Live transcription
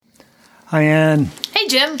Hi, Anne. Hey,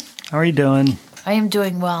 Jim. How are you doing? I am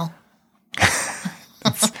doing well.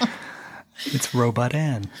 It's Robot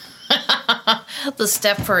Anne. The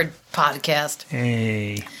Stepford podcast.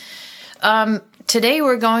 Hey. Today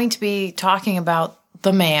we're going to be talking about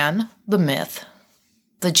the man, the myth,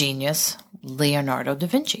 the genius, Leonardo da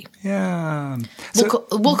Vinci. Yeah.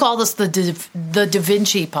 We'll call this the Da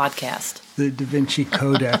Vinci podcast. The Da Vinci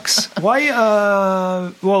Codex. Why?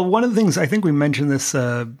 Well, one of the things, I think we mentioned this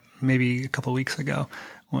maybe a couple of weeks ago,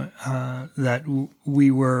 that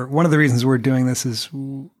one of the reasons we're doing this is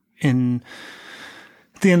in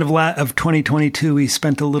the end of 2022, we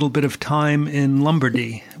spent a little bit of time in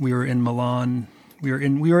Lombardy. We were in Milan. We were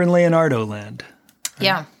in Leonardo land. Right?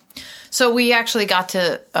 Yeah. So we actually got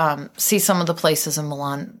to see some of the places in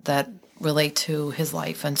Milan that relate to his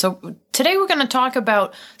life. And so today we're going to talk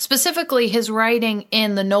about specifically his writing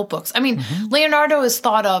in the notebooks. I mean, Leonardo is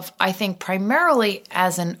thought of, I think, primarily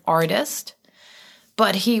as an artist,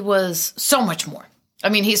 but he was so much more. I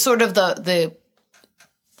mean, he's sort of the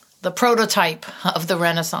prototype of the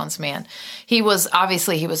Renaissance man. He was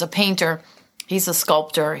a painter. He's a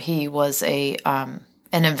sculptor. He was an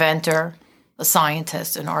inventor, a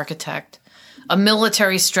scientist, an architect, a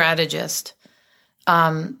military strategist.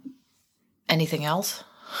 Anything else?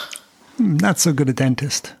 Not so good a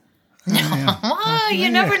dentist. Well, you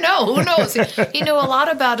never know. Who knows? He knew a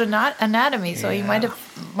lot about anatomy, so he might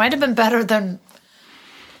have been better than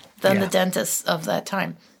the dentists of that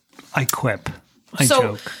time. I quip. I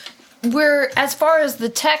joke. As far as the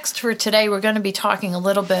text for today, we're going to be talking a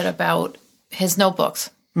little bit about his notebooks,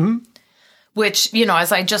 which,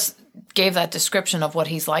 as I just gave that description of what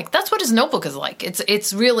he's like, that's what his notebook is like.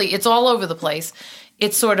 It's all over the place.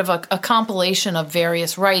 It's sort of a compilation of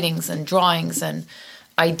various writings and drawings and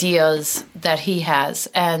ideas that he has.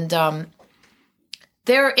 And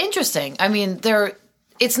they're interesting. I mean,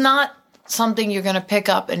 it's not something you're going to pick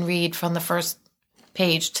up and read from the first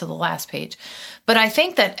page to the last page. But I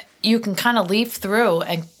think that you can kind of leaf through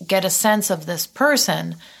and get a sense of this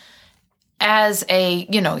person as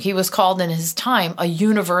he was called in his time a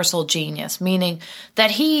universal genius, meaning that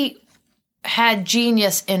he had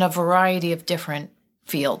genius in a variety of different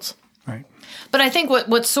fields. Right. But I think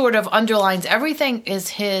what sort of underlines everything is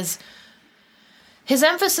his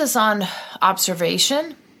emphasis on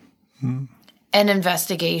observation and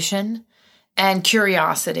investigation and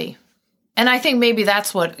curiosity. And I think maybe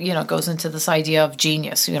that's what, goes into this idea of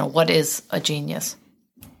genius. What is a genius?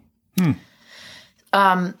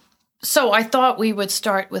 So I thought we would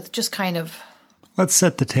start with just kind of... Let's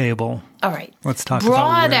set the table. All right. Let's talk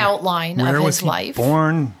broad outline of his life.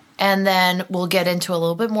 Born? And then we'll get into a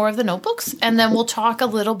little bit more of the notebooks. And then we'll talk a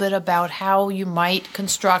little bit about how you might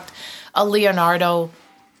construct a Leonardo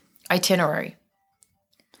itinerary.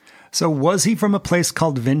 So was he from a place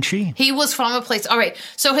called Vinci? He was from a place. All right.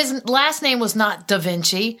 So his last name was not Da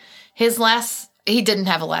Vinci. He didn't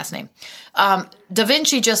have a last name. Da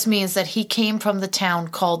Vinci just means that he came from the town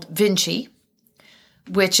called Vinci,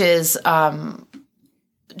 which is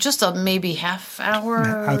just a maybe half hour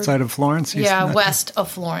outside of Florence. West of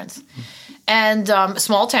Florence, and a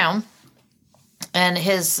small town. And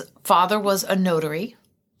his father was a notary,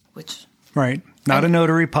 not a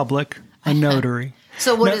notary public, a notary.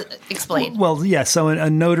 So explain? Well, yeah. So a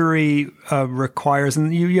notary requires,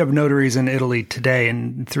 and you have notaries in Italy today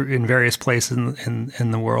and in various places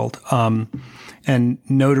in the world. And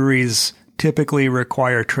notaries typically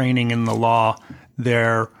require training in the law.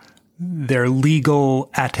 They're legal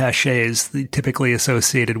attaches, typically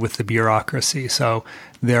associated with the bureaucracy. So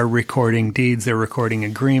they're recording deeds, they're recording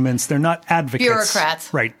agreements. They're not advocates.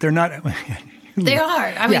 Bureaucrats. Right. They're not. They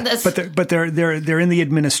are. I mean, but they're in the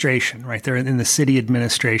administration, right? They're in the city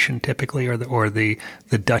administration typically, or the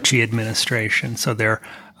duchy administration. So they're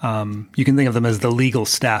you can think of them as the legal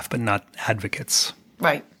staff, but not advocates.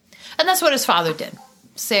 Right, and that's what his father did.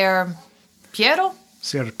 Ser Piero.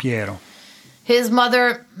 His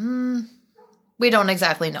mother, we don't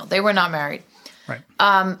exactly know. They were not married. Right.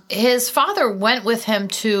 His father went with him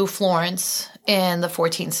to Florence in the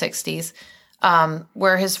 1460s.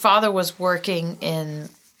 Where his father was working in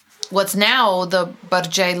what's now the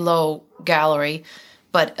Bargello Gallery,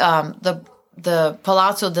 but the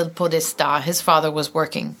Palazzo del Podestà, his father was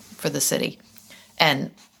working for the city.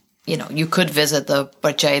 And, you could visit the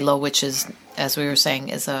Bargello, which is, as we were saying,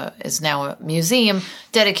 is now a museum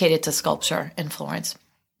dedicated to sculpture in Florence.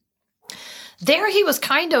 There he was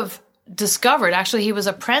kind of discovered. Actually, he was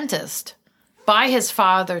apprenticed by his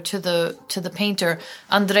father to the painter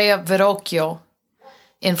Andrea Verrocchio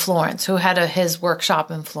in Florence, who had his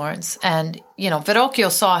workshop in Florence. And,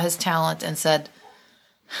 Verrocchio saw his talent and said,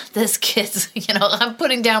 this kid's, I'm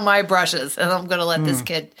putting down my brushes and I'm going to let this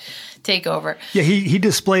kid take over. Yeah, he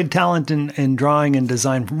displayed talent in drawing and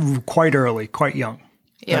design quite early, quite young.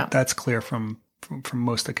 Yeah. That's clear from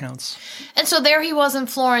most accounts. And so there he was in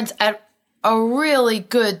Florence at a really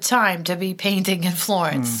good time to be painting in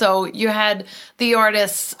Florence. So you had the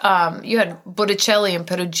artists, you had Botticelli and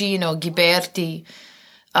Perugino, Ghiberti,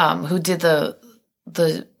 who did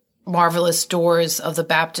the marvelous doors of the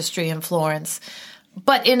baptistry in Florence.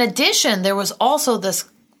 But in addition, there was also this,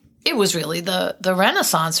 it was really the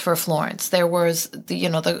Renaissance for Florence. There was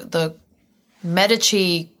the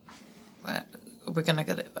Medici,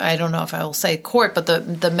 I don't know if I will say court, but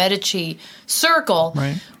the Medici circle,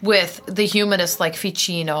 right, with the humanists like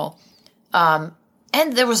Ficino. And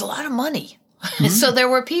there was a lot of money. So there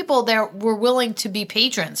were people there were willing to be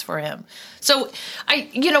patrons for him. So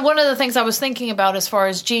one of the things I was thinking about as far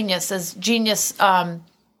as genius is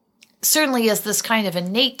certainly is this kind of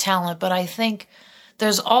innate talent, but I think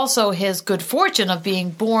there's also his good fortune of being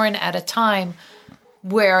born at a time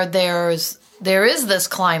where there is this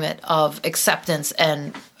climate of acceptance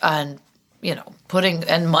and putting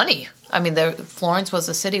and money. I mean, Florence was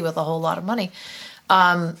a city with a whole lot of money.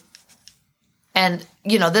 And,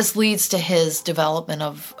 this leads to his development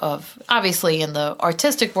of obviously in the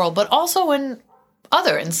artistic world, but also in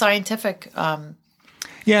scientific.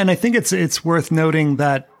 Yeah, and I think it's worth noting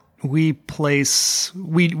that we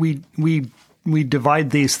divide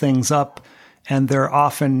these things up, and they're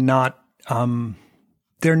often not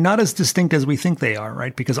they're not as distinct as we think they are,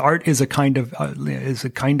 right? Because art is a kind of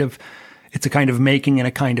making and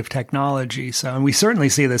a kind of technology. So, and we certainly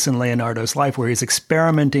see this in Leonardo's life, where he's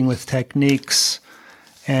experimenting with techniques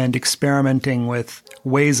and experimenting with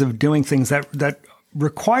ways of doing things that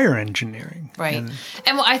require engineering. Right.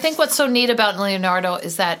 And I think what's so neat about Leonardo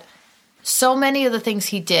is that so many of the things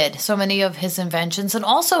he did, so many of his inventions, and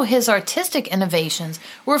also his artistic innovations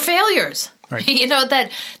were failures. Right.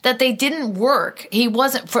 That they didn't work. He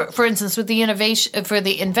wasn't, for instance, with the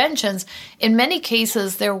inventions, in many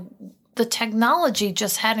cases, the technology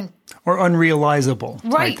just hadn't. Or unrealizable.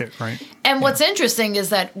 Right. Right. And what's interesting is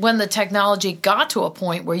that when the technology got to a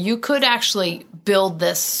point where you could actually build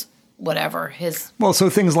this, so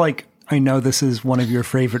things like, I know this is one of your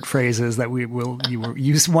favorite phrases that you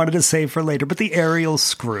wanted to save for later, but the aerial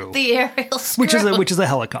screw. The aerial screw. Which is a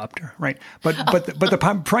helicopter, right? But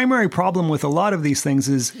the primary problem with a lot of these things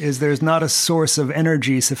is there's not a source of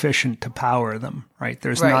energy sufficient to power them, right?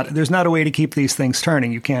 There's not a way to keep these things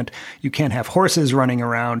turning. You can't have horses running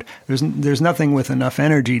around. There's nothing with enough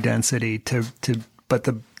energy density but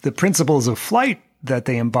the principles of flight that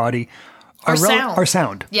they embody are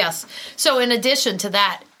sound. Yes. So in addition to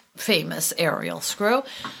that famous aerial screw,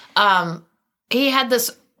 he had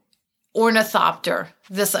this ornithopter,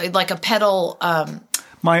 this like a pedal.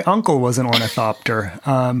 My uncle was an ornithopter,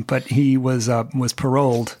 but he was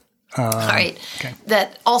paroled. Right. Okay.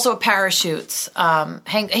 That also parachutes.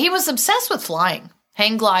 He was obsessed with flying,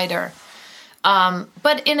 hang glider.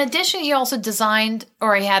 But in addition, he also designed,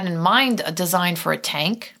 or he had in mind, a design for a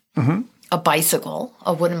tank, a bicycle,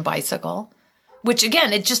 a wooden bicycle, which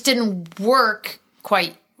again, it just didn't work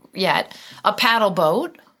quite yet. A paddle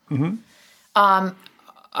boat, a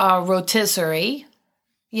rotisserie,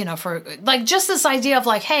 for like just this idea of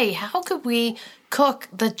like, hey, how could we cook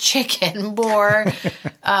the chicken more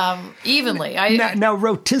evenly? Now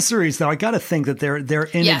rotisseries, though, I got to think that they're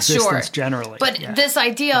in existence generally. But this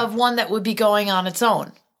idea of one that would be going on its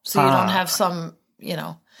own, so you don't have some,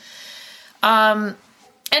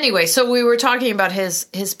 Anyway, so we were talking about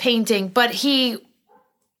his painting, but he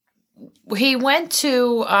went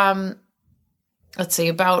to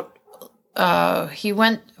he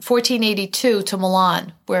went 1482 to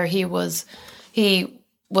Milan, where he was the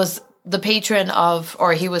patron of,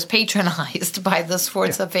 or he was patronized by the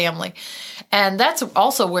Sforza family. And that's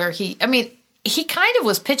also where he kind of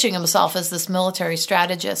was pitching himself as this military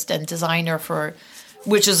strategist and designer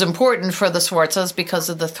which is important for the Sforzas because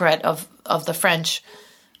of the threat of the French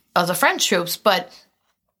troops, but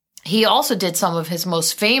he also did some of his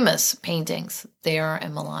most famous paintings there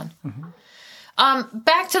in Milan.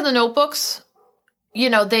 Back to the notebooks,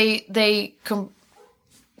 they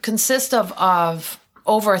consist of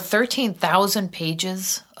over 13,000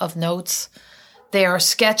 pages of notes. They are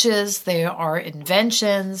sketches. They are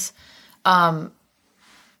inventions.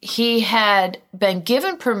 He had been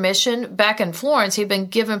given permission back in Florence. He'd been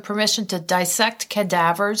given permission to dissect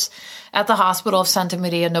cadavers at the hospital of Santa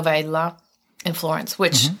Maria Novella in Florence,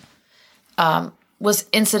 which was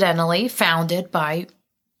incidentally founded by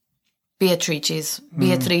Beatrice's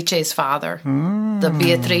father, the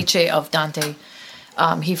Beatrice of Dante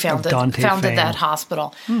He founded fame. that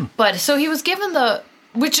hospital. But so he was given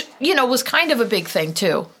which, was kind of a big thing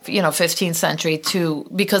too, 15th century too,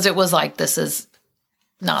 because it was like, this is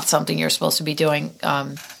not something you're supposed to be doing,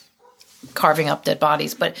 carving up dead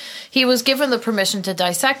bodies. But he was given the permission to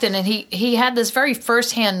dissect it, and he had this very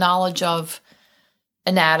firsthand knowledge of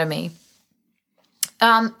anatomy.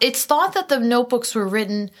 It's thought that the notebooks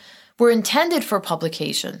were intended for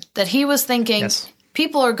publication, that he was thinking,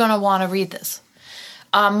 people are going to want to read this.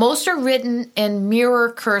 Most are written in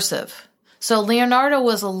mirror cursive. So Leonardo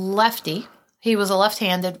was a lefty. He was a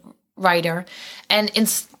left-handed writer. And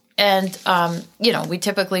we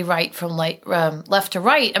typically write from left to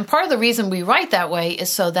right. And part of the reason we write that way is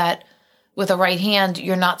so that with a right hand,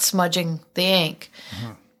 you're not smudging the ink.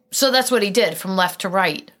 Mm-hmm. So that's what he did, from left to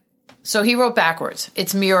right. So he wrote backwards.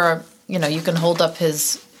 It's mirror. You can hold up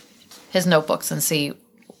his notebooks and see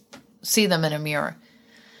them in a mirror.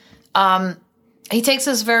 He takes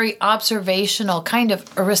this very observational, kind of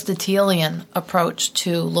Aristotelian approach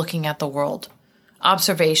to looking at the world.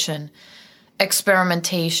 Observation,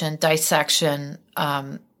 experimentation, dissection.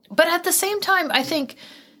 But at the same time, I think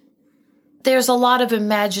there's a lot of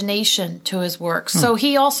imagination to his work. So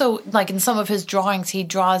he also, like in some of his drawings, he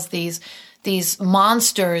draws these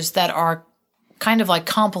monsters that are kind of like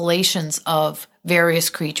compilations of various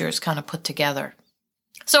creatures kind of put together.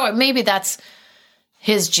 So maybe that's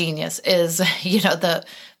his genius, is, the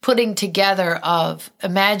putting together of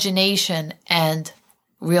imagination and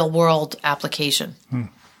real world application.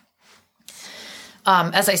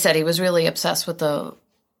 As I said, he was really obsessed with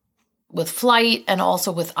flight and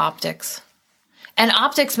also with optics. And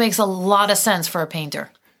optics makes a lot of sense for a painter.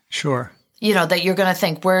 Sure. That you're going to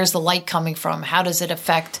think, where's the light coming from? How does it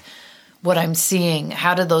affect what I'm seeing?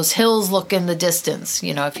 How do those hills look in the distance?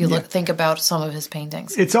 If you think about some of his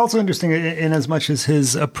paintings. It's also interesting in as much as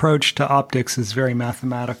his approach to optics is very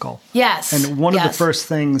mathematical. Yes. And one of the first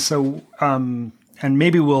things, and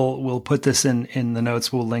maybe we'll put this in the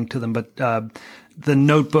notes, we'll link to them, but the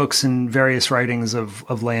notebooks and various writings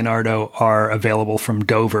of Leonardo are available from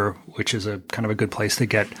Dover, which is a kind of a good place to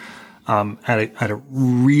get at a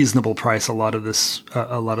reasonable price a lot of this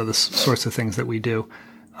sorts of things that we do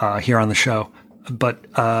here on the show. But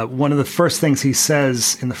one of the first things he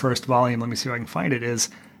says in the first volume, let me see if I can find it, is,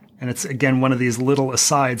 and it's again one of these little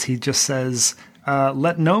asides, he just says,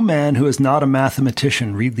 let no man who is not a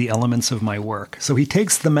mathematician read the elements of my work. So he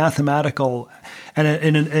takes the mathematical, and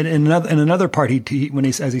in another part,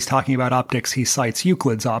 as he's talking about optics, he cites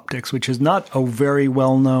Euclid's Optics, which is not a very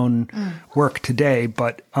well-known work today,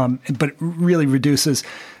 but really reduces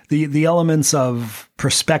the elements of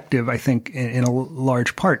perspective, I think, in a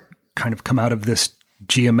large part, kind of come out of this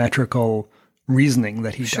geometrical reasoning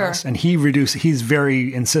that he does. And he's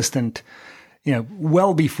very insistent,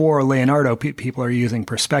 well before Leonardo, people are using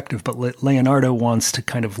perspective, but Leonardo wants to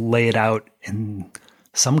kind of lay it out in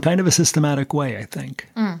some kind of a systematic way, I think.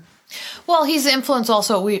 Well, he's influenced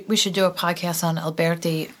also, we should do a podcast on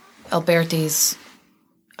Alberti's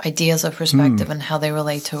ideas of perspective and how they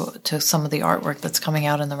relate to some of the artwork that's coming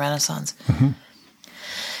out in the Renaissance. Mm-hmm.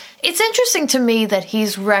 It's interesting to me that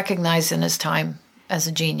he's recognized in his time as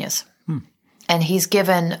a genius. And he's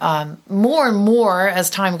given more and more as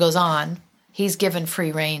time goes on, he's given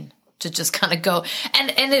free rein to just kind of go.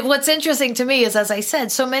 And what's interesting to me is, as I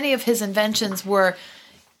said, so many of his inventions were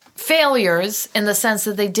failures in the sense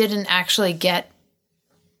that they didn't actually get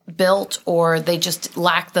built, or they just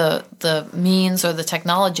lack the means or the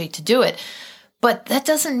technology to do it. But that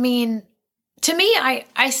doesn't mean, to me,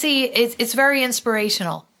 I see it's very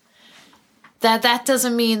inspirational. That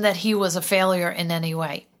doesn't mean that he was a failure in any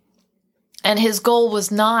way. And his goal was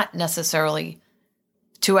not necessarily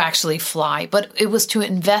to actually fly, but it was to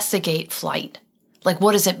investigate flight. Like,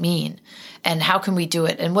 what does it mean? And how can we do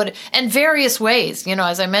it? And various ways,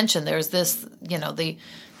 as I mentioned, there's this,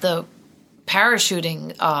 the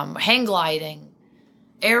parachuting, hang gliding,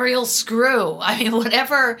 aerial screw. I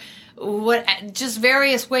mean, just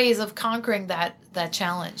various ways of conquering that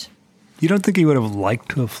challenge. You don't think he would have liked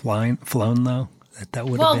to have flown though? That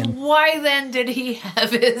would have been. Why then did he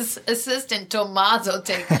have his assistant Tommaso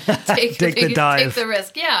take take the dive, take the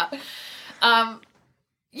risk? Yeah,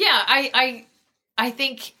 I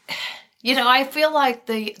think, I feel like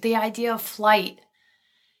the idea of flight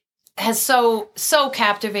has so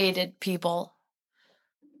captivated people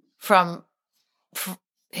from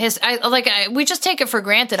his. We just take it for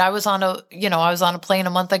granted. I was on a plane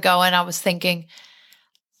a month ago, and I was thinking,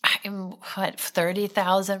 I'm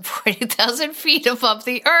 30,000, 40,000 feet above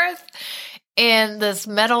the earth in this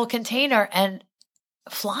metal container and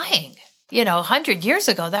flying. 100 years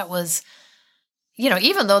ago, that was,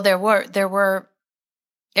 even though there were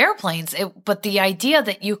airplanes. But the idea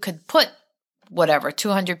that you could put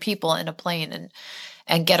 200 people in a plane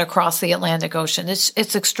and get across the Atlantic Ocean,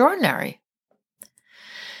 it's extraordinary.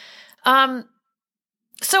 So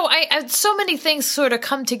so many things sort of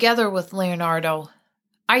come together with Leonardo.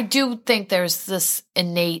 I do think there's this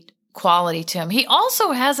innate quality to him. He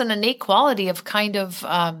also has an innate quality of kind of,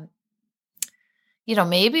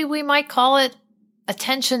 maybe we might call it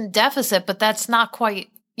attention deficit, but that's not quite,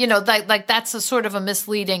 that's a sort of a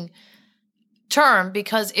misleading term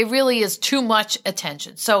because it really is too much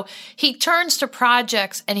attention. So he turns to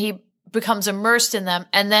projects and he becomes immersed in them.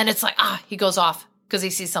 And then it's like, he goes off because he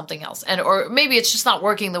sees something else. Or maybe it's just not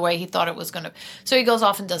working the way he thought it was going to. So he goes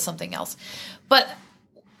off and does something else. But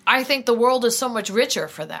I think the world is so much richer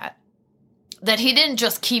for that he didn't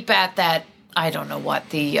just keep at that, I don't know what,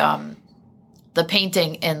 the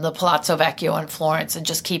painting in the Palazzo Vecchio in Florence and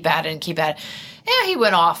just keep at it. Yeah, he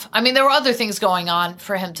went off. I mean, there were other things going on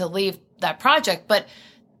for him to leave that project, but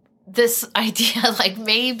this idea, like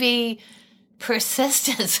maybe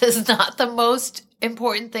persistence is not the most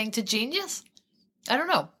important thing to genius. I don't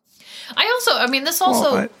know.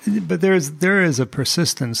 But there is a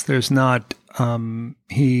persistence. There's not.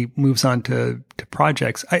 He moves on to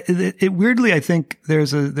projects. Weirdly, I think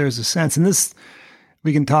there's a sense, and this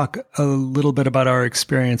we can talk a little bit about our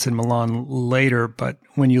experience in Milan later. But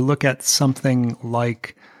when you look at something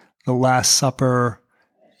like The Last Supper,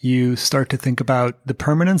 you start to think about the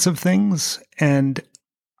permanence of things, and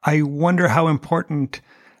I wonder how important.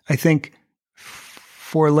 I think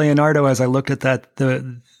for Leonardo, as I looked at that,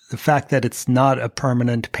 the fact that it's not a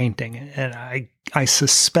permanent painting. And I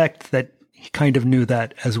suspect that he kind of knew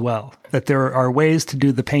that as well, that there are ways to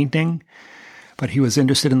do the painting, but he was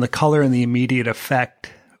interested in the color and the immediate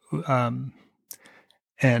effect.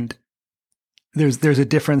 And there's a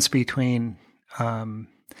difference between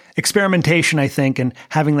experimentation, I think, and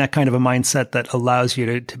having that kind of a mindset that allows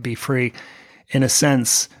you to be free. In a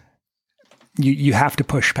sense, you have to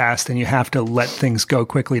push past and you have to let things go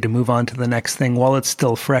quickly to move on to the next thing while it's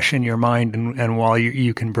still fresh in your mind and while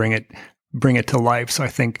you can bring it to life. So I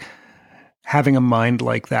think having a mind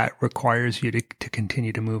like that requires you to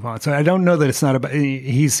continue to move on. So I don't know that it's not about,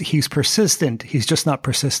 he's persistent. He's just not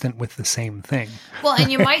persistent with the same thing. Well,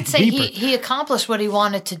 and you might say he accomplished what he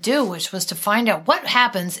wanted to do, which was to find out what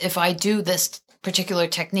happens if I do this particular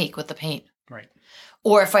technique with the paint. Right.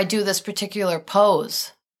 Or if I do this particular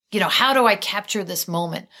pose. How do I capture this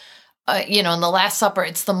moment? In the Last Supper,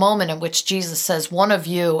 it's the moment in which Jesus says, one of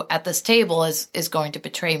you at this table is going to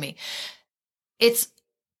betray me. It's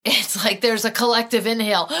like there's a collective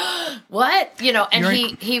inhale. What? And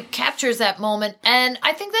he captures that moment. And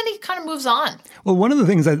I think then he kind of moves on. Well, one of the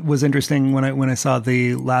things that was interesting when I saw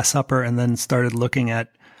The Last Supper and then started looking at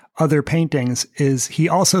other paintings is he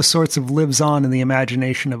also sorts of lives on in the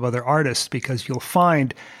imagination of other artists, because you'll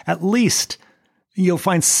find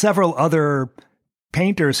several other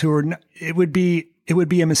painters who are. It would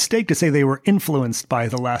be a mistake to say they were influenced by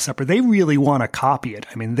The Last Supper. They really want to copy it.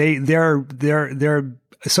 I mean, they're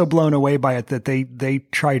so blown away by it that they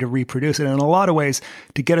try to reproduce it. And in a lot of ways,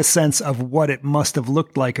 to get a sense of what it must have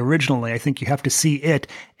looked like originally, I think you have to see it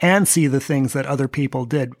and see the things that other people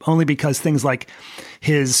did. Only because things like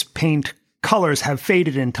his paint colors have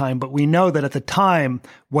faded in time, but we know that at the time,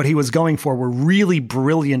 what he was going for were really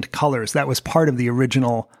brilliant colors. That was part of the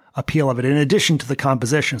original appeal of it, in addition to the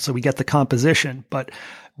composition. So we get the composition, but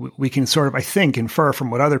we can sort of, I think, infer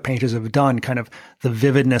from what other painters have done, kind of the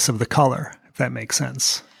vividness of the color, if that makes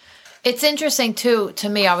sense. It's interesting too, to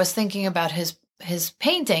me, I was thinking about his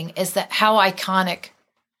painting, is that how iconic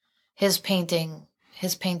his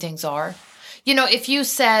paintings are. If you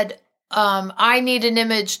said, I need an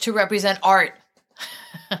image to represent art.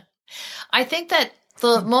 I think that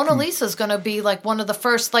the Mona Lisa is going to be like one of the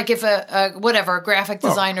first, like if a graphic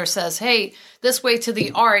designer says, hey, this way to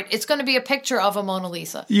the art, it's going to be a picture of a Mona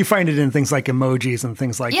Lisa. You find it in things like emojis and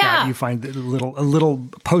things like that. You find a little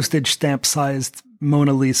postage stamp sized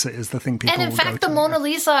Mona Lisa is the thing people will go to. And in fact, the Mona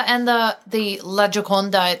Lisa and the La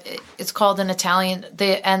Gioconda, it's called in Italian,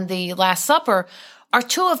 and the Last Supper are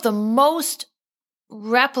two of the most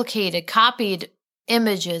replicated, copied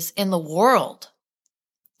images in the world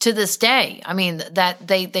to this day. I mean, that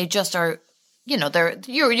they just are, you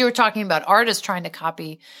were talking about artists trying to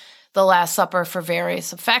copy the Last Supper for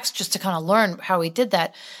various effects just to kind of learn how he did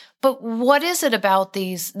that. But what is it about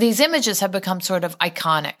these images have become sort of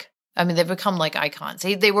iconic? I mean, they've become like icons.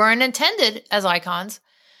 They weren't intended as icons,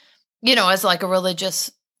 as like a religious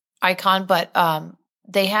icon, but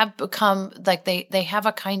they have become like they have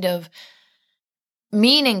a kind of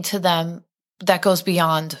meaning to them that goes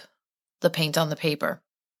beyond the paint on the paper.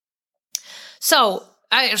 So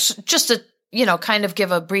just to, kind of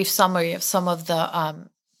give a brief summary of some of the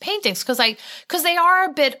paintings, because they are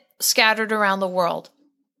a bit scattered around the world.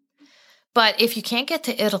 But if you can't get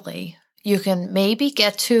to Italy, you can maybe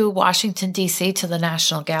get to Washington, D.C., to the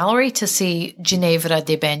National Gallery to see Ginevra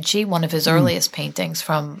de' Benci, one of his earliest paintings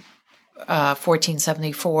from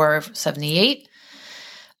 1474, 78.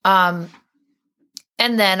 And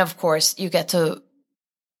then, of course, you get to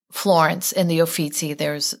Florence in the Uffizi.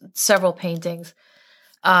 There's several paintings.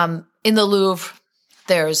 In the Louvre,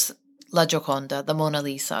 there's La Gioconda, the Mona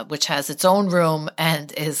Lisa, which has its own room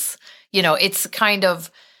and is, it's kind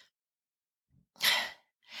of...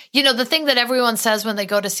 the thing that everyone says when they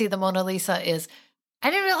go to see the Mona Lisa is, I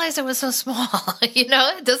didn't realize it was so small.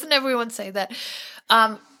 Doesn't everyone say that?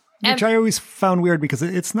 Which I always found weird because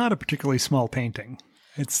it's not a particularly small painting.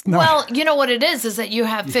 It's not. Well, you know what it is that you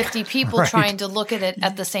have 50 people trying to look at it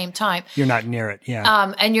at the same time. You're not near it,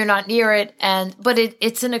 yeah. And you're not near it. But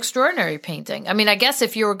it's an extraordinary painting. I mean, I guess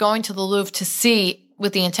if you were going to the Louvre to see,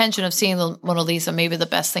 with the intention of seeing the Mona Lisa, maybe the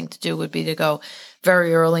best thing to do would be to go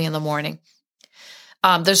very early in the morning.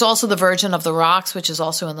 There's also the Virgin of the Rocks, which is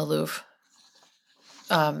also in the Louvre.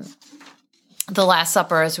 The Last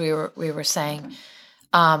Supper, as we were saying,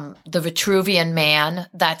 the Vitruvian Man.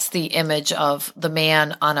 That's the image of the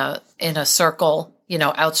man in a circle,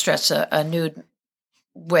 outstretched, a nude,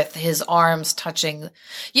 with his arms touching.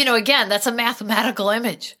 Again, that's a mathematical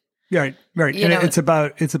image. Right. And it's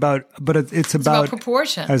about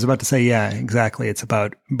proportion. I was about to say, yeah, exactly. It's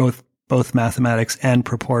about both mathematics and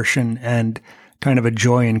proportion, and kind of a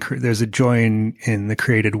joy there's a joy in the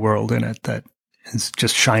created world in it that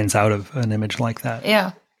just shines out of an image like that.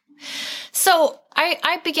 Yeah. So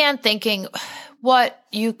I began thinking what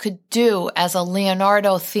you could do as a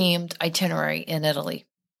Leonardo themed itinerary in Italy.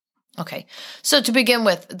 Okay. So to begin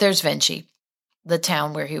with, there's Vinci, the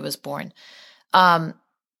town where he was born.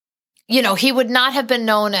 He would not have been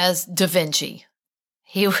known as Da Vinci.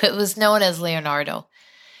 He was known as Leonardo.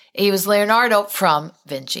 He was Leonardo from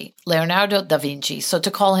Vinci, Leonardo da Vinci. So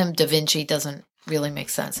to call him Da Vinci doesn't really make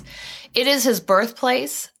sense. It is his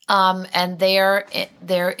birthplace, and there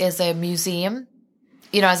is a museum.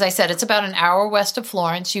 As I said, it's about an hour west of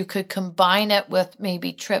Florence. You could combine it with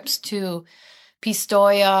maybe trips to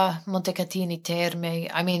Pistoia, Montecatini Terme.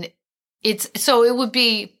 I mean, it would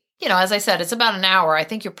be, as I said, it's about an hour. I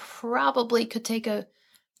think you probably could take a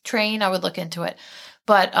train. I would look into it.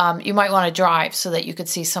 But you might want to drive so that you could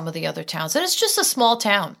see some of the other towns. And it's just a small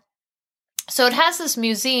town. So it has this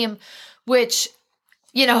museum, which,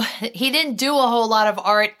 he didn't do a whole lot of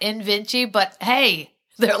art in Vinci, but hey,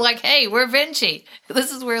 they're like, hey, we're Vinci.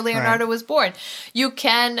 This is where Leonardo was born. You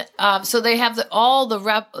can, so they have all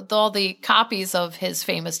the copies of his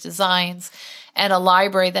famous designs, and a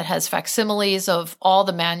library that has facsimiles of all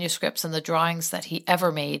the manuscripts and the drawings that he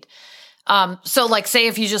ever made. So like, say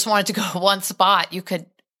if you just wanted to go to one spot, you could,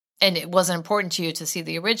 and it wasn't important to you to see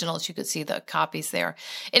the originals, you could see the copies there.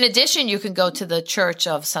 In addition, you can go to the Church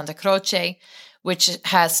of Santa Croce, which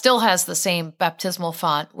still has the same baptismal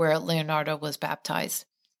font where Leonardo was baptized.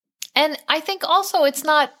 And I think also it's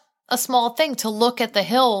not a small thing to look at the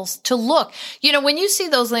hills, when you see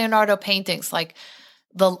those Leonardo paintings, like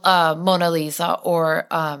the Mona Lisa or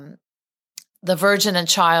the Virgin and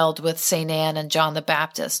Child with St. Anne and John the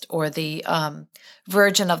Baptist, or the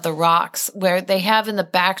Virgin of the Rocks, where they have in the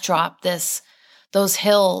backdrop those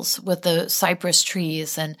hills with the cypress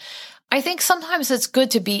trees. And I think sometimes it's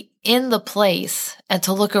good to be in the place and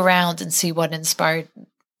to look around and see what inspired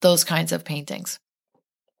those kinds of paintings.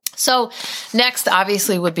 So next,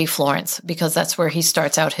 obviously, would be Florence, because that's where he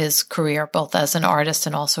starts out his career, both as an artist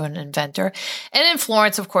and also an inventor. And in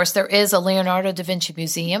Florence, of course, there is a Leonardo da Vinci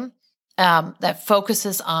museum that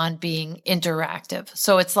focuses on being interactive.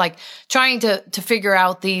 So it's like trying to figure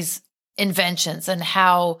out these inventions and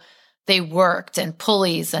how they worked, and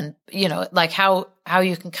pulleys, and like how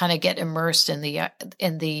you can kind of get immersed in the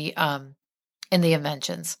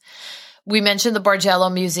inventions. We mentioned the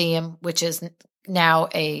Bargello Museum, which is now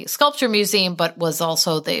a sculpture museum, but was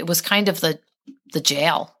also it was kind of the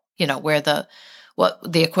jail, where the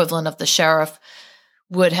equivalent of the sheriff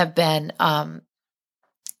would have been.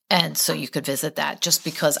 And so you could visit that, just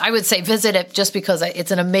because I would say visit it just because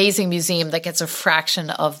it's an amazing museum that gets a fraction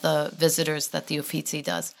of the visitors that the Uffizi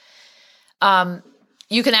does.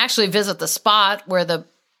 You can actually visit the spot where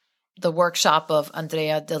the workshop of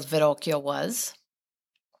Andrea del Verrocchio was.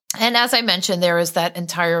 And as I mentioned, there is that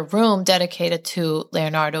entire room dedicated to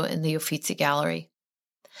Leonardo in the Uffizi Gallery.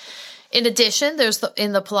 In addition, there's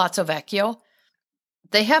in the Palazzo Vecchio,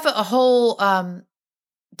 they have a whole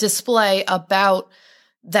display about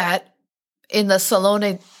that in the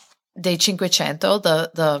Salone de Cinquecento,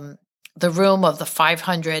 the room of the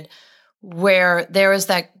 500, where there is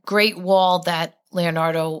that great wall that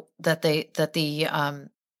Leonardo, that the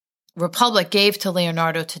Republic gave to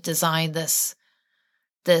Leonardo to design this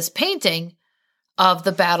painting of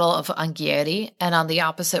the Battle of Anghieri. And on the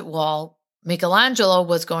opposite wall, Michelangelo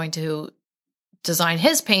was going to design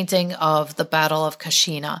his painting of the Battle of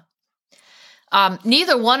Cascina.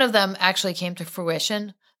 Neither one of them actually came to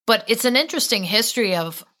fruition, but it's an interesting history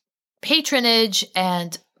of patronage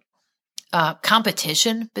and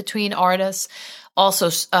competition between artists. Also,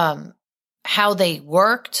 how they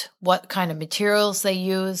worked, what kind of materials they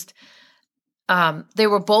used. They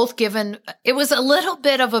were both given, it was a little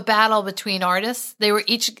bit of a battle between artists. They were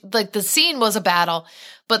each, like the scene was a battle,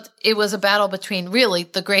 but it was a battle between really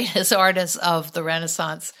the greatest artists of the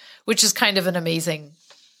Renaissance, which is kind of an amazing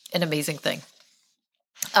thing.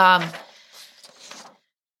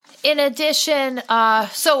 In addition,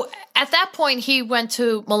 so at that point he went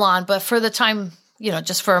to Milan, but for the time,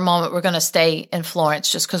 just for a moment, we're going to stay in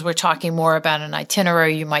Florence just because we're talking more about an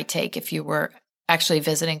itinerary you might take if you were actually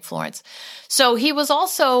visiting Florence. So he was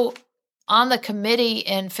also on the committee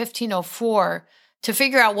in 1504 to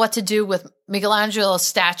figure out what to do with Michelangelo's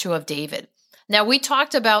statue of David. Now, we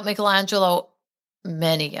talked about Michelangelo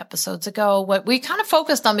many episodes ago. We kind of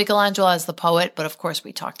focused on Michelangelo as the poet, but of course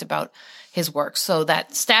we talked about his work. So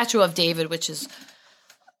that statue of David, which is,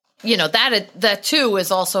 that too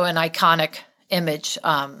is also an iconic image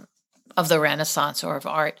of the Renaissance or of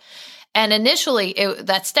art. And initially,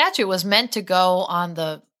 that statue was meant to go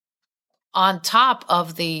on top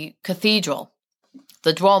of the cathedral,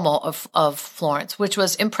 the Duomo of Florence, which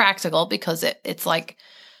was impractical because it's like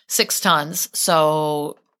 6 tons.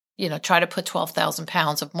 So, try to put 12,000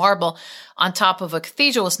 pounds of marble on top of a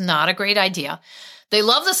cathedral was not a great idea. They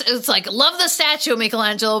love this. It's like, love the statue,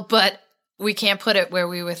 Michelangelo, but we can't put it where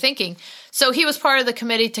we were thinking. So he was part of the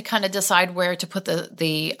committee to kind of decide where to put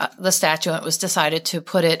the statue. And it was decided to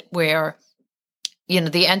put it where,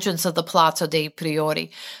 the entrance of the Palazzo dei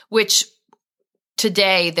Priori, which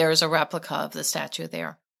today there's a replica of the statue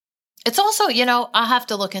there. It's also, I'll have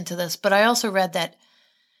to look into this, but I also read that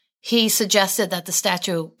he suggested that the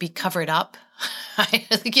statue be covered up.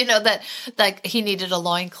 That he needed a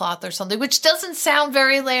loincloth or something, which doesn't sound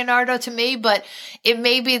very Leonardo to me, but it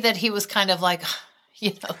may be that he was kind of like,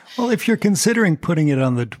 Well, if you're considering putting it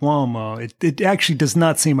on the Duomo, it actually does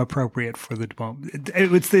not seem appropriate for the Duomo.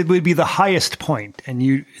 It would be the highest point, and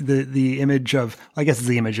the image of, I guess it's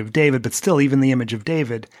the image of David, but still even the image of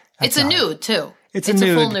David. It's a nude too. It's a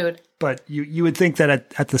full nude. But you would think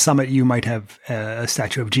that at the summit you might have a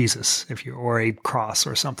statue of Jesus or a cross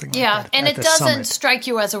or something like that. Yeah, and it doesn't strike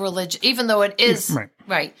you as a religion, even though it is.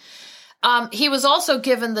 Right. He was also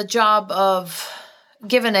given the job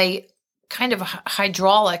given a kind of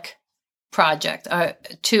hydraulic project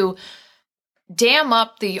to dam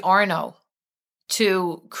up the Arno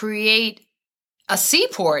to create a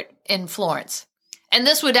seaport in Florence. And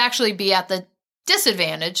this would actually be at the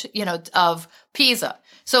disadvantage, of Pisa.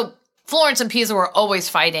 So Florence and Pisa were always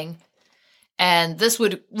fighting, and this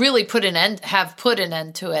would really put an end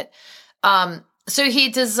to it. So he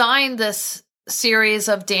designed this series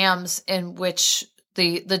of dams in which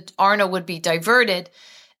the Arno would be diverted,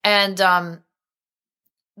 and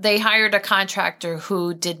they hired a contractor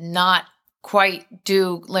who did not quite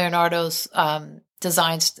do Leonardo's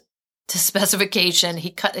designs to specification.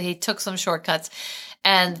 He took some shortcuts,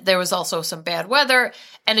 and there was also some bad weather,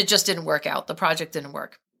 and it just didn't work out. The project didn't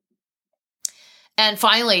work. And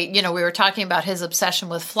finally, we were talking about his obsession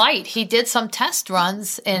with flight. He did some test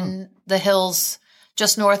runs in the hills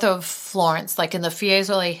just north of Florence, like in the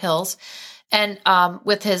Fiesole Hills, and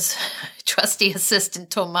with his trusty assistant,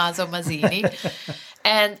 Tommaso Mazzini,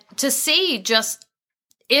 and to see just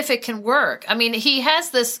if it can work. I mean, he has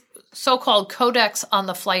this so-called Codex on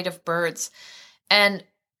the Flight of Birds, and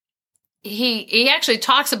he actually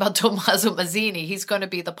talks about Tommaso Mazzini. He's going to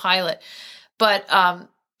be the pilot, but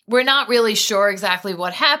we're not really sure exactly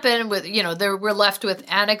what happened. We're left with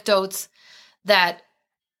anecdotes that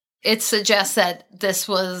it suggests that this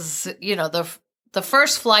was, the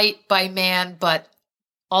first flight by man, but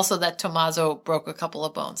also that Tommaso broke a couple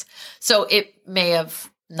of bones. So it may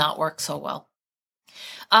have not worked so well.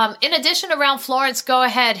 In addition, around Florence, go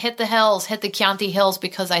ahead, hit the hills, hit the Chianti Hills,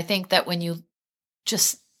 because I think that when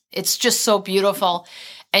it's just so beautiful,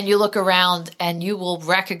 and you look around and you will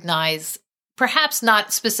recognize, perhaps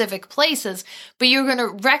not specific places, but you're going to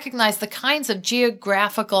recognize the kinds of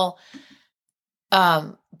geographical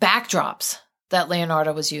backdrops that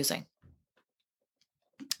Leonardo was using.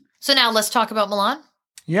 So now let's talk about Milan.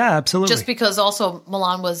 Yeah, absolutely. Just because also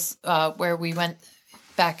Milan was where we went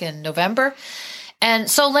back in November. And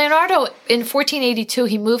so Leonardo, in 1482,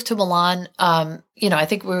 he moved to Milan. I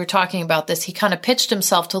think we were talking about this. He kind of pitched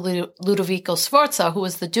himself to Ludovico Sforza, who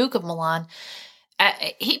was the Duke of Milan.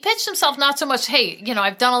 He pitched himself not so much, hey,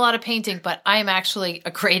 I've done a lot of painting, but I am actually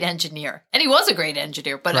a great engineer. And he was a great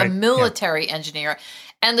engineer, but a military engineer.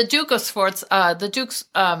 And the Duke of Sforza, the Dukes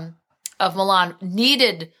of Milan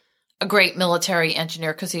needed a great military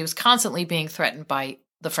engineer because he was constantly being threatened by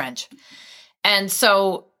the French. And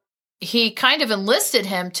so he kind of enlisted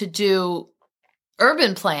him to do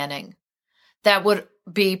urban planning that would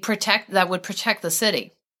protect the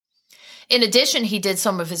city. In addition, he did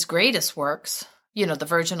some of his greatest works, the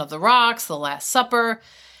Virgin of the Rocks, the Last Supper,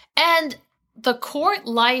 and the court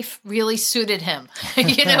life really suited him.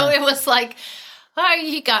 It was like,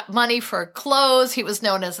 he got money for clothes. He was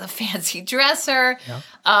known as a fancy dresser.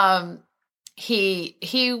 Yeah. He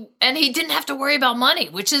didn't have to worry about money,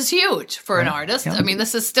 which is huge for an artist. Yeah. I mean,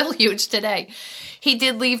 this is still huge today. He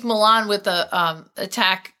did leave Milan with the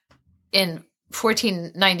attack in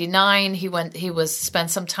 1499. He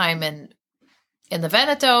spent some time in the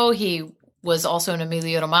Veneto. He was also in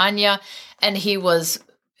Emilia Romagna, and he was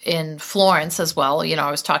in Florence as well.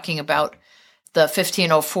 I was talking about the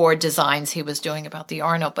 1504 designs he was doing about the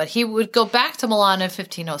Arno, but he would go back to Milan in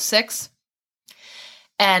 1506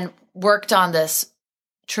 and worked on this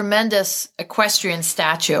tremendous equestrian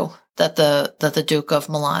statue that the Duke of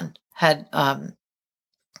Milan had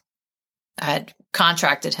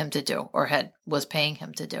contracted him to do, or was paying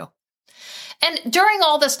him to do. And during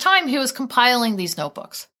all this time, he was compiling these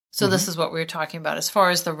notebooks. So this is what we were talking about as far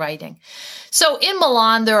as the writing. So in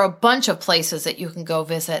Milan, there are a bunch of places that you can go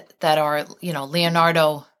visit that are,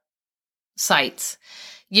 Leonardo sites.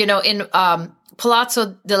 In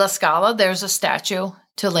Palazzo della Scala, there's a statue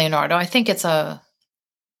to Leonardo. I think it's a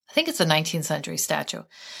 19th century statue.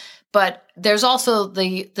 But there's also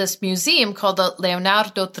this museum called the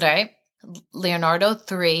Leonardo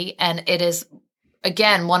III, and it is,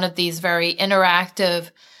 again, one of these very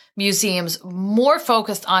interactive museums, more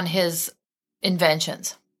focused on his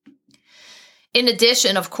inventions. In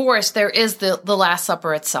addition, of course, there is the Last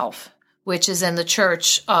Supper itself, which is in the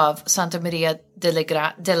church of Santa Maria delle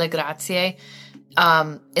Grazie,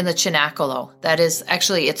 in the Cenacolo. That is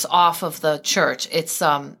actually, it's off of the church. It's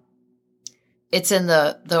in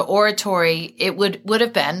the oratory. It would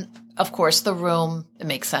have been, of course, the room. It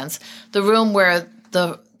makes sense. The room where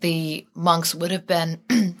the monks would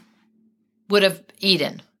have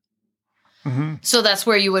eaten. Mm-hmm. So that's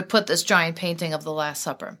where you would put this giant painting of the Last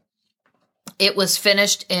Supper. It was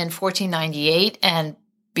finished in 1498 and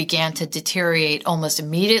began to deteriorate almost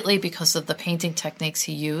immediately because of the painting techniques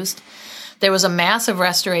he used. There was a massive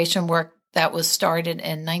restoration work that was started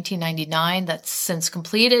in 1999 that's since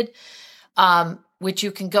completed, which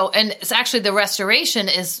you can go. And it's actually, the restoration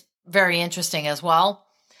is very interesting as well.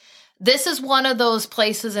 This is one of those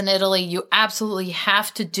places in Italy you absolutely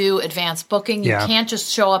have to do advanced booking. You can't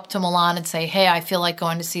just show up to Milan and say, hey, I feel like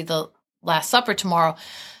going to see the Last Supper tomorrow.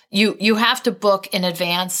 You have to book in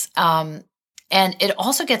advance. And it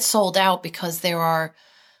also gets sold out because there are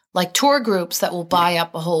like tour groups that will buy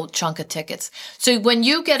up a whole chunk of tickets. So when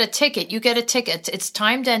you get a ticket, it's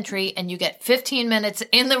timed entry, and you get 15 minutes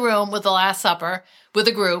in the room with the Last Supper with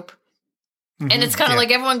a group. And it's kind of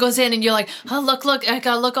like everyone goes in and you're like, oh, look, I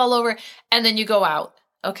got to look all over. And then you go out.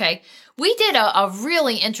 Okay. We did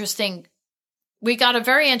we got a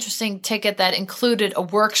very interesting ticket that included a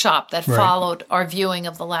workshop that followed our viewing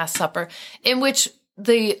of the Last Supper, in which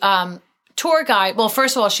the tour guide, well,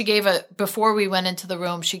 first of all, before we went into the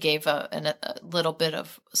room, she gave a little bit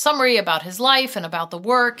of summary about his life and about the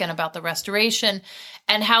work and about the restoration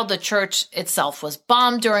and how the church itself was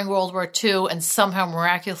bombed during World War II. And somehow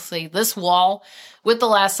miraculously, this wall with the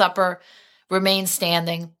Last Supper remained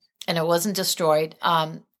standing and it wasn't destroyed.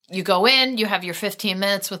 You go in, you have your 15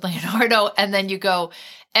 minutes with Leonardo, and then you go.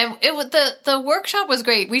 And the workshop was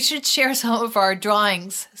great. We should share some of our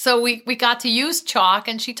drawings. So we got to use chalk,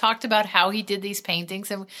 and she talked about how he did these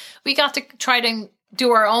paintings, and we got to try to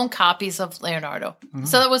do our own copies of Leonardo. Mm-hmm.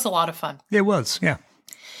 So that was a lot of fun. It was, yeah.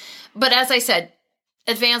 But as I said,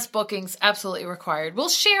 advanced bookings absolutely required. We'll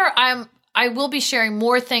share. I will be sharing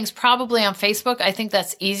more things probably on Facebook. I think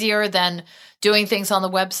that's easier than doing things on the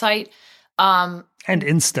website. And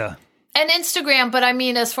Insta. And Instagram, but I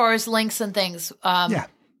mean, as far as links and things. Yeah.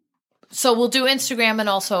 So we'll do Instagram and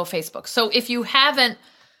also Facebook. So if you haven't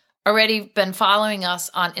already been following us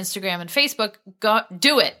on Instagram and Facebook,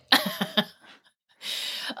 do it.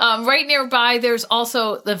 Right nearby, there's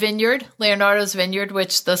also the vineyard, Leonardo's vineyard,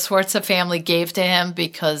 which the Sforza family gave to him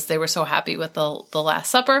because they were so happy with the Last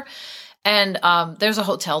Supper. And there's a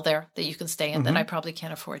hotel there that you can stay in that I probably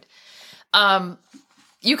can't afford.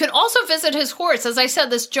 You can also visit his horse. As I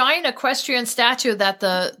said, this giant equestrian statue that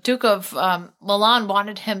the Duke of Milan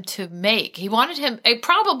wanted him to make. He wanted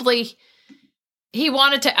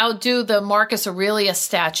to outdo the Marcus Aurelius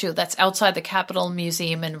statue that's outside the Capitol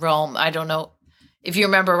Museum in Rome. I don't know if you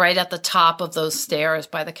remember, right at the top of those stairs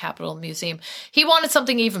by the Capitol Museum. He wanted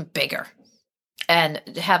something even bigger and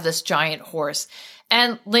have this giant horse.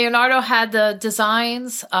 And Leonardo had the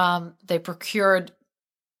designs. They procured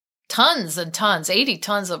tons and tons, 80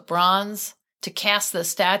 tons of bronze to cast the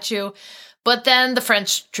statue. But then the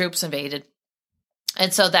French troops invaded.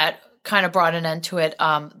 And so that kind of brought an end to it.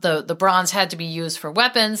 The bronze had to be used for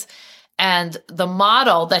weapons. And the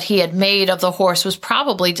model that he had made of the horse was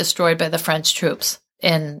probably destroyed by the French troops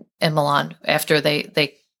in Milan after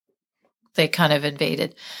they kind of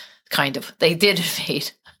invaded. They did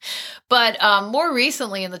invade. But more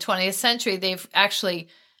recently in the 20th century, they've actually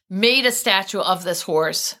made a statue of this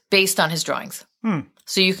horse based on his drawings.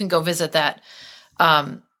 So you can go visit that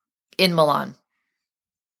in Milan.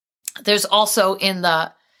 There's also in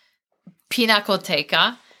the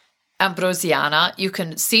Pinacoteca Ambrosiana, you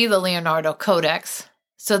can see the Leonardo Codex.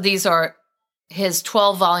 So these are his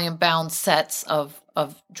 12-volume bound sets of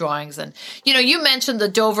drawings. And, you mentioned the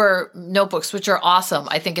Dover notebooks, which are awesome.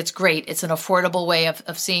 I think it's great. It's an affordable way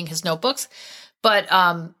of seeing his notebooks. But,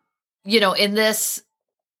 in this,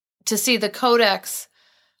 to see the Codex,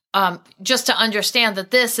 just to understand that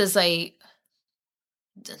this is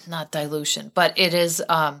not dilution, but it is,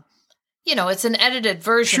 it's an edited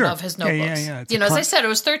version of his notebooks. Yeah. As I said, it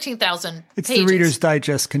was 13,000 It's pages. the Reader's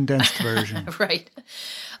Digest condensed version. Right.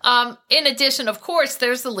 In addition, of course,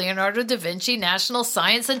 there's the Leonardo da Vinci National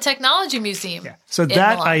Science and Technology Museum. Yeah. So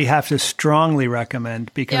that Milan. I have to strongly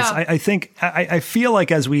recommend because I think I feel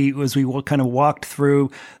like as we kind of walked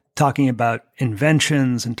through talking about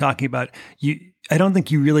inventions and talking about I don't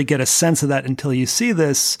think you really get a sense of that until you see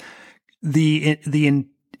this. The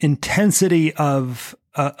intensity of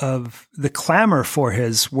the clamor for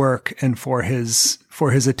his work and for his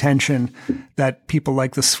attention that people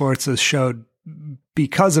like the Sforzas showed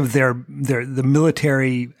because of the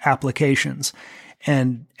military applications,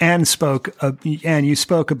 and you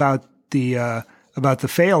spoke about the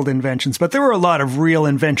failed inventions, but there were a lot of real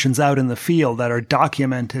inventions out in the field that are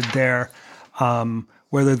documented there,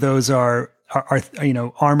 whether those are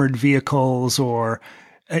armored vehicles or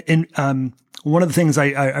one of the things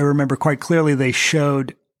I remember quite clearly, they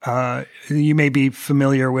showed, you may be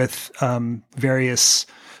familiar with various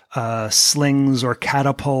slings or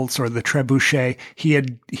catapults or the trebuchet. He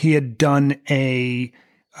had done a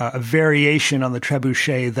variation on the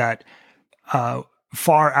trebuchet that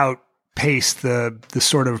far outpaced the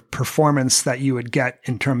sort of performance that you would get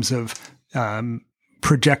in terms of firing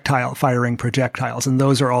projectiles, and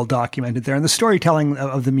those are all documented there. And the storytelling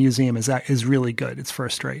of the museum is really good. It's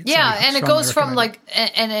first rate. Yeah, and it goes from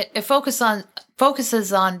it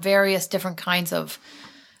focuses on various different kinds of,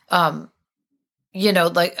 I'm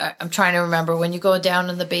trying to remember when you go down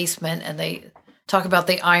in the basement and they talk about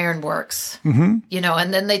the ironworks, and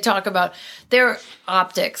then they talk about their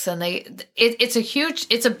optics, and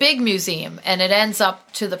it's a big museum, and it ends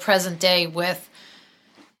up to the present day with,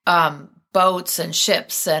 boats and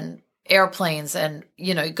ships and airplanes, and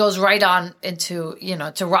it goes right on into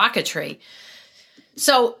to rocketry.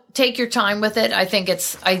 So take your time with it. I think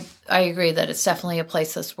I agree that it's definitely a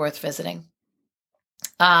place that's worth visiting.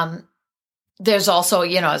 There's also,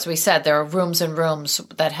 as we said, there are rooms and rooms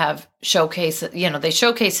that have showcase. They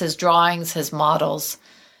showcase his drawings, his models,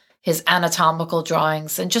 his anatomical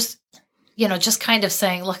drawings, and just kind of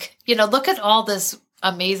saying, look at all this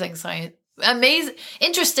amazing science.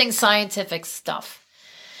 Interesting scientific stuff.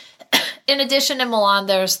 In addition, in Milan,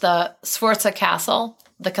 there's the Sforza Castle,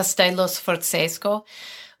 the Castello Sforzesco,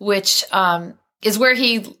 which is where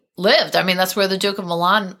he lived. I mean, that's where the Duke of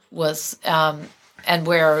Milan was, and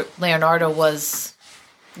where Leonardo was,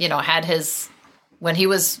 had when he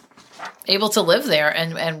was able to live there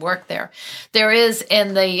and work there. There is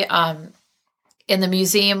in the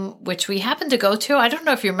museum, which we happened to go to. I don't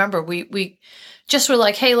know if you remember, we just were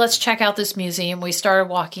like, hey, let's check out this museum. We started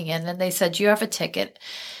walking in, and they said, do you have a ticket?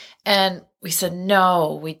 And we said,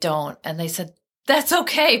 no, we don't. And they said, that's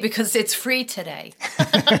okay, because it's free today.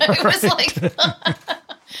 It was like, it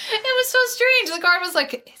was so strange. The guard was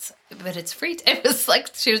like, but it's free. It was like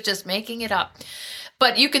she was just making it up.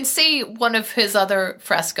 But you can see one of his other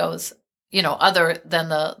frescoes, other than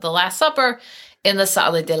the Last Supper, in the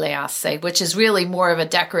Sala delle Asse, which is really more of a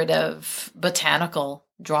decorative botanical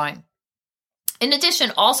drawing. In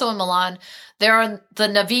addition, also in Milan, there are the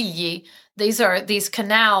Navigli. These are these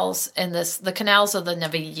canals the canals of the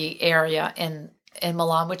Navigli area in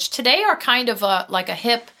Milan, which today are kind of like a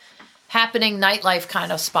hip, happening nightlife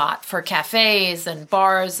kind of spot for cafes and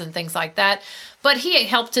bars and things like that. But he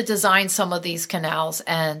helped to design some of these canals,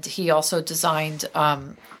 and he also designed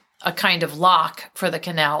a kind of lock for the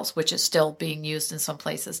canals, which is still being used in some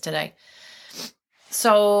places today.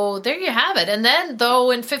 So there you have it. And then,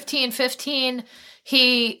 though, in 1515,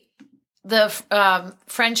 the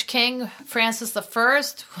French king, Francis I,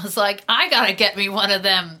 was like, I got to get me one of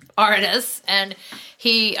them artists. And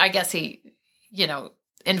I guess he,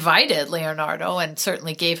 invited Leonardo and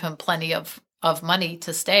certainly gave him plenty of money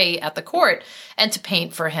to stay at the court and to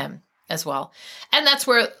paint for him as well. And that's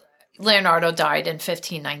where Leonardo died in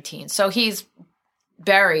 1519. So he's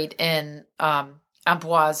buried in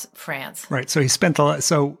Amboise, France. Right. So he spent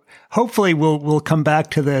so hopefully we'll come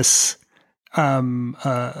back to this. We'll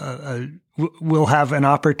have an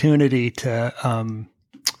opportunity to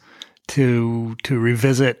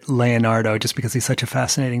revisit Leonardo just because he's such a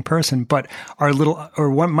fascinating person. But my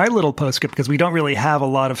little postscript, because we don't really have a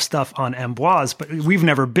lot of stuff on Amboise, but we've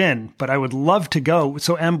never been, but I would love to go.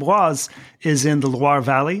 So Amboise is in the Loire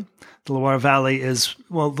Valley. The Loire Valley is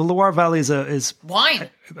wine.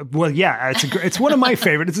 Well, yeah, it's one of my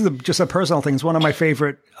favorite. This is just a personal thing. It's one of my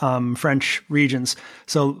favorite French regions.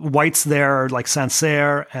 So whites there are like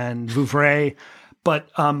Sancerre and Vouvray. But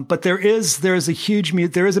there is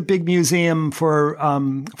a big museum for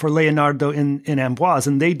Leonardo in Amboise,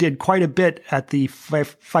 and they did quite a bit at the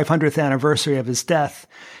 500th anniversary of his death.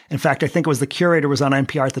 In fact, I think it was the curator was on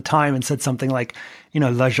NPR at the time and said something like,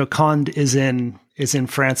 La Joconde is in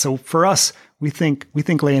France. So for us, we think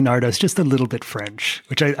Leonardo is just a little bit French,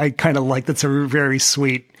 which I kind of like. That's a very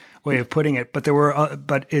sweet way of putting it. But there are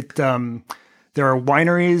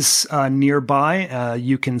wineries nearby.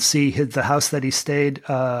 You can see the house that he stayed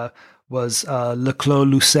was Le Clos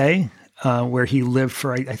Lucé, where he lived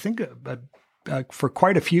for, I think, for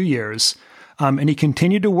quite a few years. And he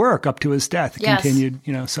continued to work up to his death. Yes.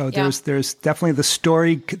 So there's definitely the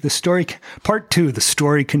story part 2, the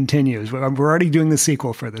story continues. We're already doing the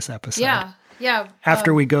sequel for this episode. Yeah.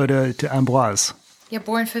 After we go to Amboise. Yeah,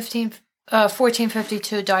 born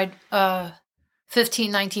 1452, died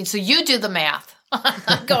 1519. So you do the math. I'm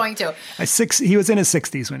not going to. He was in his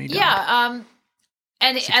 60s when he died. Yeah.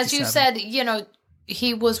 And 67. As you said,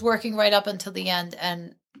 he was working right up until the end,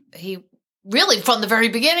 and he really from the very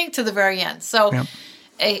beginning to the very end. So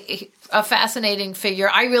a fascinating figure.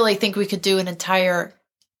 I really think we could do an entire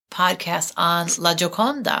podcast on La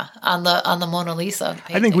Gioconda, on the Mona Lisa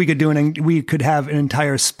painting. I think we could have an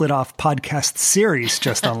entire split off podcast series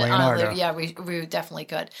just on Leonardo. Yeah, we definitely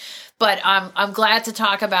could. But I'm glad to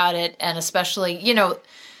talk about it, and especially,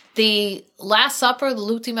 the Last Supper, the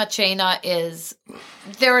L'Ultima Cena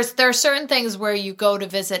there are certain things where you go to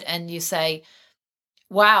visit and you say,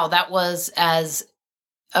 wow, that was as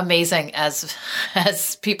amazing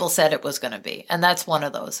as people said it was going to be. And that's one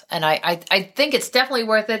of those. And I think it's definitely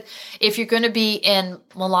worth it. If you're going to be in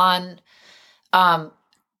Milan,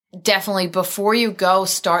 definitely before you go,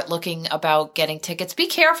 start looking about getting tickets. Be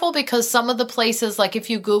careful, because some of the places, like if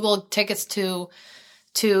you Google tickets to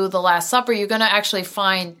the Last Supper, you're going to actually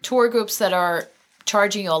find tour groups that are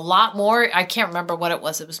charging you a lot more. I can't remember what it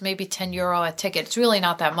was. It was maybe €10 a ticket. It's really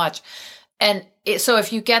not that much. And so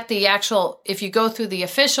if you get if you go through the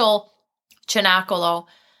official Cenacolo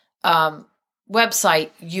website,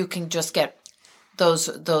 you can just get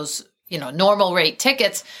those normal rate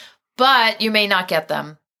tickets, but you may not get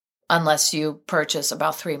them unless you purchase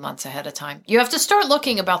about 3 months ahead of time. You have to start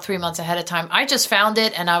looking about 3 months ahead of time. I just found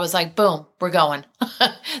it and I was like, boom, we're going.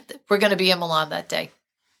 We're going to be in Milan that day.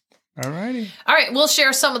 All righty. All right. We'll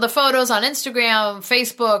share some of the photos on Instagram,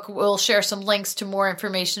 Facebook. We'll share some links to more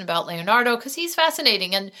information about Leonardo, because he's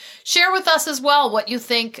fascinating. And share with us as well what you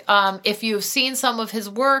think, if you've seen some of his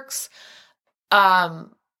works, and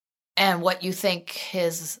what you think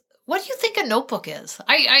a notebook is.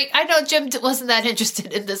 I know Jim wasn't that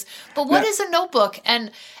interested in this, but what is a notebook,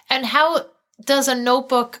 and how does a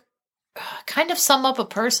notebook kind of sum up a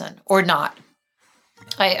person or not?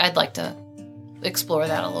 I'd like to explore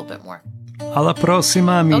that a little bit more. Alla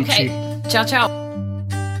prossima, amici. Okay. Ciao, ciao.